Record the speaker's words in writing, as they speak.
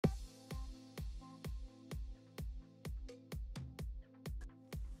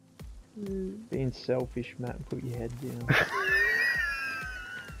Being selfish, Matt, and put your head down.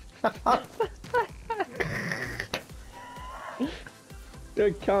 I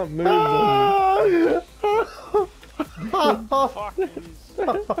can't move on. Fuck this.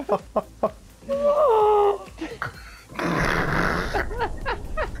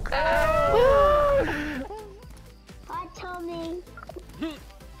 Hi, Tommy.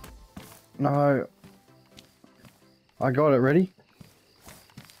 No. I got it ready.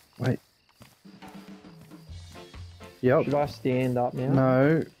 Wait. Yep. Should I stand up now?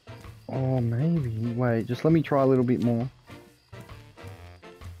 No. Oh, maybe. Wait, just let me try a little bit more.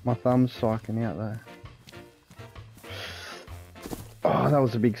 My thumb's psyching out there. Oh, that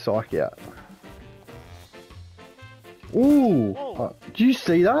was a big psych out. Ooh! Whoa. Did you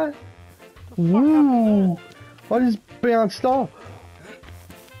see that? Ooh! I just bounced off.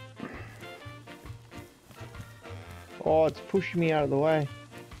 Oh, it's pushing me out of the way.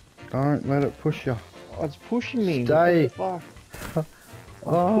 Don't let it push you. Oh, it's pushing me. Stay. What the fuck?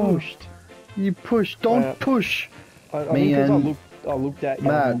 Oh, Pushed. you push. Don't Yeah. push. I Me think 'cause and I looked at you.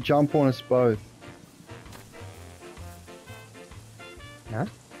 Matt, jump on us both. Huh?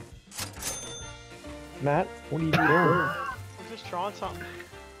 Matt, what are you doing? I'm just trying something.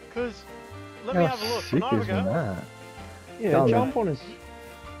 Cause, let me How have a look. sick Can I have a is go? that? Yeah, Dumb. jump on us.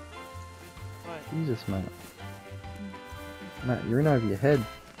 Wait. Jesus, Matt. Matt, you're in over your head.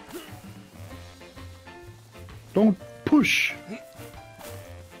 Don't push.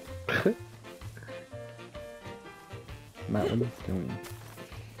 Matt, what are you doing?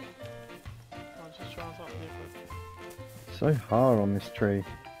 I'm just trying something different. So hard on this tree.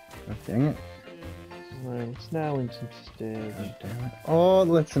 God dang it. No, it's nailing some stairs. God damn it. Oh,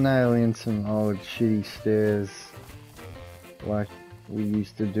 let's nail in some old shitty stairs. Like we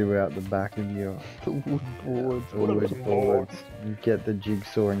used to do out the back of your The wood boards. the wood boards. You get the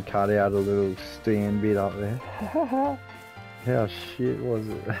jigsaw and cut out a little stand bit up there. How shit was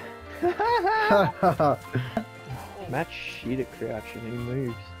it? Matt's shit at crouching, he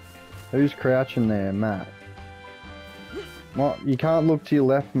moves. Who's crouching there, Matt? What? You can't look to your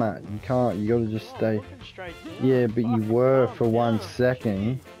left, Matt. You can't. You gotta just Oh, stay. I'm looking straight down. Yeah, but you Fucking were calm for 1 down.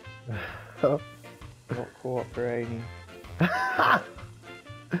 second. Not cooperating.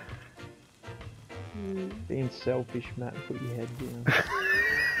 Being selfish, Matt, and put your head down.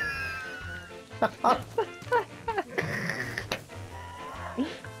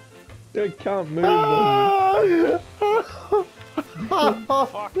 I can't move on.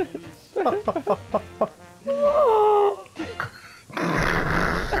 Fuck this.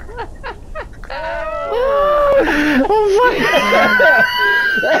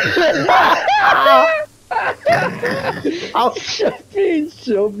 I'll Being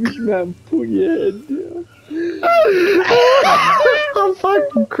selfish, man, put your head down. I'm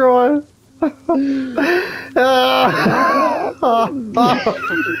fucking crying.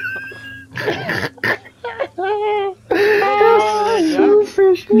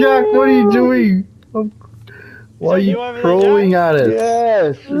 Selfish, Jack, what are you doing? Why are that you you over there, crawling at us?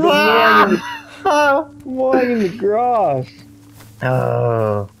 Yes! I'm lying in the grass.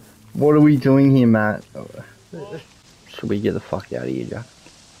 What are we doing here, Matt? Should we get the fuck out of here, Jack?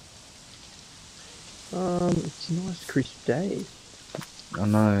 It's a nice crisp day. I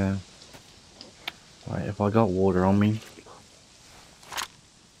know. Wait, have I got water on me?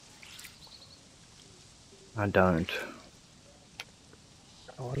 I don't.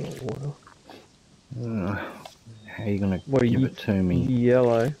 Oh, I got water. How are you gonna What are give you- it to me?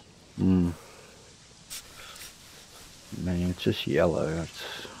 Yellow. Man, it's just yellow.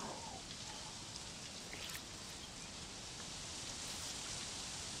 It's...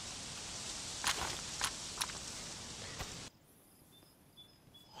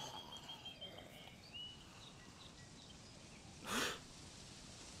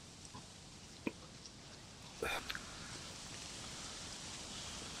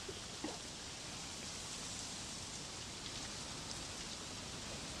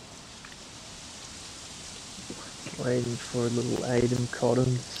 Waiting for a little Adam Cotton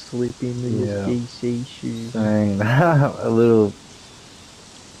to slip in with Yeah. his DC shoes. Dang, a little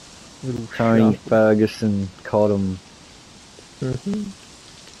Little Tony shuffle. Ferguson Cotton Mhm.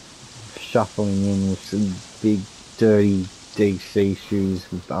 shuffling in with some big dirty DC shoes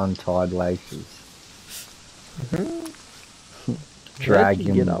with untied laces. Drag How'd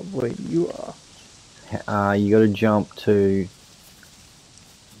you him. get up where you are? You gotta jump to.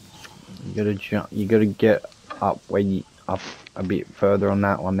 You gotta jump. You gotta get up where you up a bit further on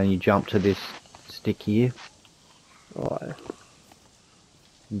that one. Then you jump to this stick here. Right.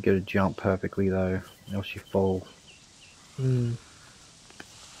 You gotta jump perfectly though, else you fall. Hmm.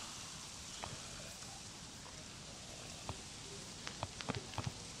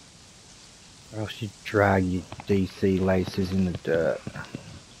 Or else you drag your DC laces in the dirt.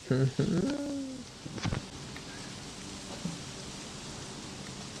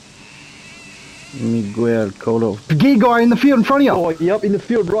 Miguel Colo. The gear guy in the field in front of you! Oh, yep, in the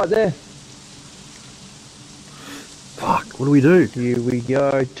field right there. Fuck, what do we do? Here we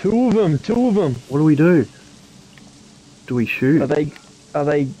go. Two of them. What do we do? Do we shoot? Are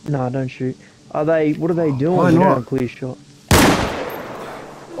they, no, don't shoot. What are they doing? Why You don't not? have a clear shot.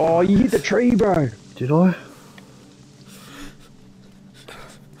 Oh, you hit the tree, bro. Did I?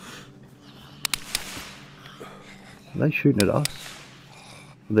 Are they shooting at us?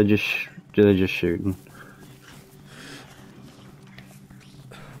 They're just shooting.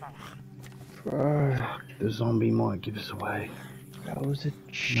 Bro, The zombie might give us away. that was a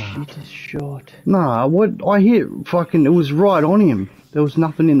shittest shot. Nah, what I hit fucking, it was right on him. There was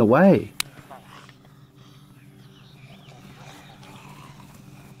nothing in the way.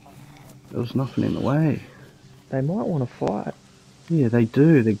 There was nothing in the way. They might want to fight. Yeah, they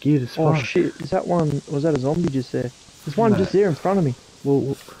do. They're geared as Oh fuck. shit, is that one, was that a zombie just there? There's one No. just there in front of me.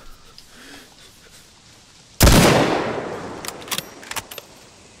 Well,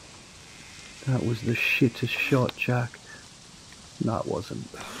 That was the shittest shot, Jack. No, it wasn't.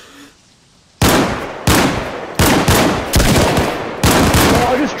 oh,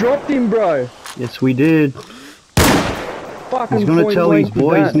 I just dropped him, bro. Yes, we did. Fucking He's gonna point tell his blank with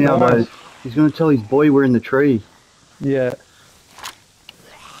boys that. now, Nice. though. He's gonna tell his boy we're in the tree. Yeah,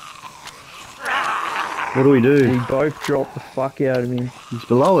 What do we do? we both dropped the fuck out of him. He's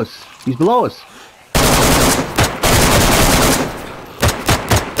below us. He's below us.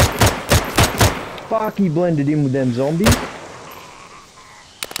 Fuck, he blended in with them zombies.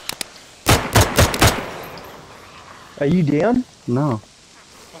 Are you down? No.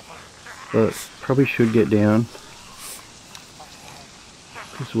 But probably should get down.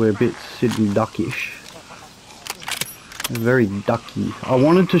 Because we're a bit sitting duckish. We're very ducky. I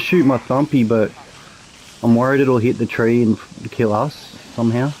wanted to shoot my thumpy, but I'm worried it'll hit the tree and kill us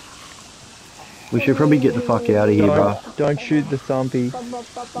somehow. We should probably get the fuck out of here, bro. Don't shoot the thumpy.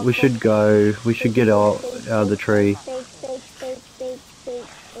 We should go. We should get out of the tree. What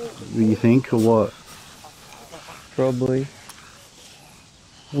do you think, or what? Probably.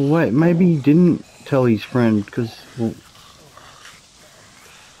 Well, wait, maybe he didn't tell his friend, because... Well,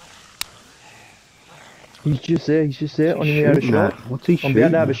 He's just there, on he's him out a shooting shot. at? What's he I'm shooting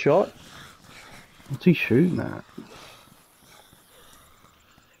about to have a at? shot. What's he shooting at?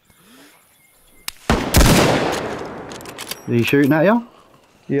 Is he shooting at you?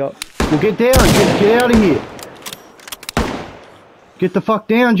 Yep. Well, get down. Get out of here. Get the fuck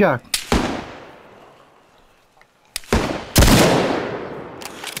down, Jack.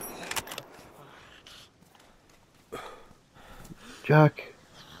 Jack.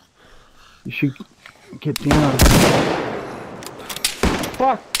 You should get down.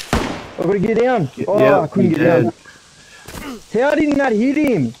 Fuck! I've got to get down. Oh, Yeah, I couldn't he get down. did. How didn't that hit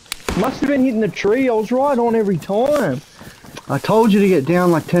him? Must have been hitting the tree. I was right on every time. I told you to get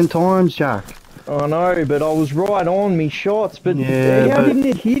down like 10 times, Jack. I know, but I was right on me shots. But Yeah, how but- didn't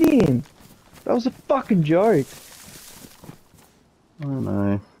it hit him? That was a fucking joke. I don't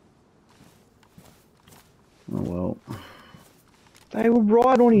know. Oh well. They were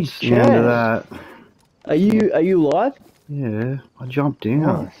right on his The end of chest. that. Are you alive? Yeah, I jumped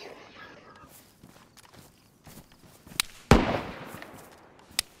down. Nice.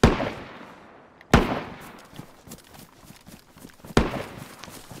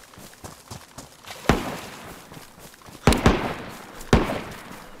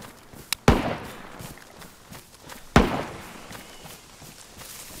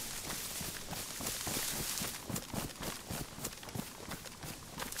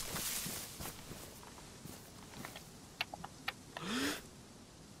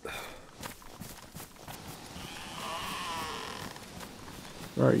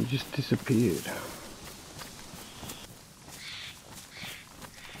 Right, you just disappeared.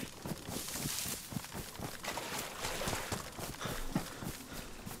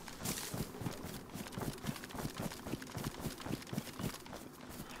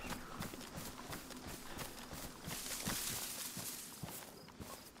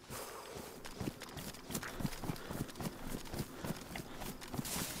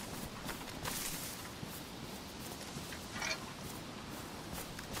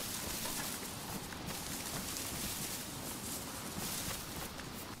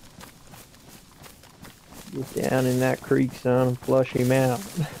 Get down in that creek, son, and flush him out.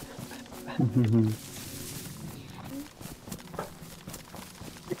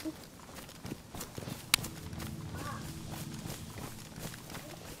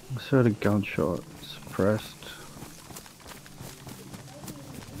 heard a gunshot. Suppressed.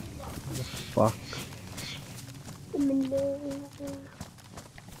 Fuck.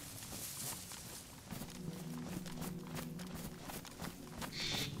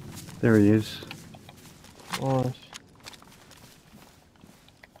 There he is. Nice.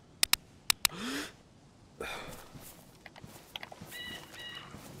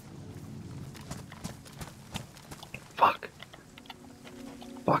 Fuck.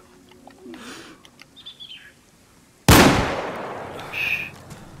 Fuck. Shh.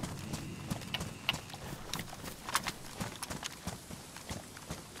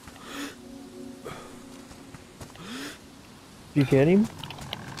 You get him?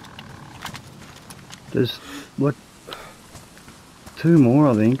 There's, what? 2 more,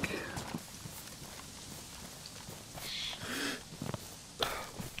 I think.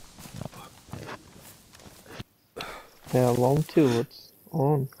 How long till it's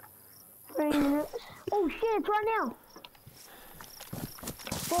on? 3 minutes. Oh shit, it's right now.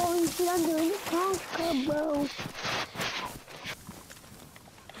 Holy shit, I'm doing the cash card, bro.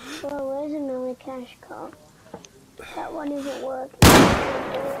 Bro, where's another cash card? That one isn't working.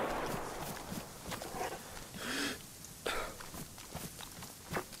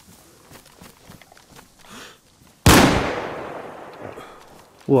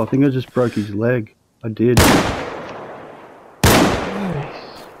 Oh, I think I just broke his leg. I did.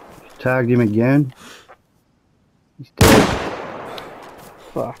 Nice. Tagged him again. He's dead.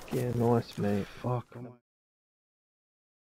 Fuck yeah, nice mate. Fuck.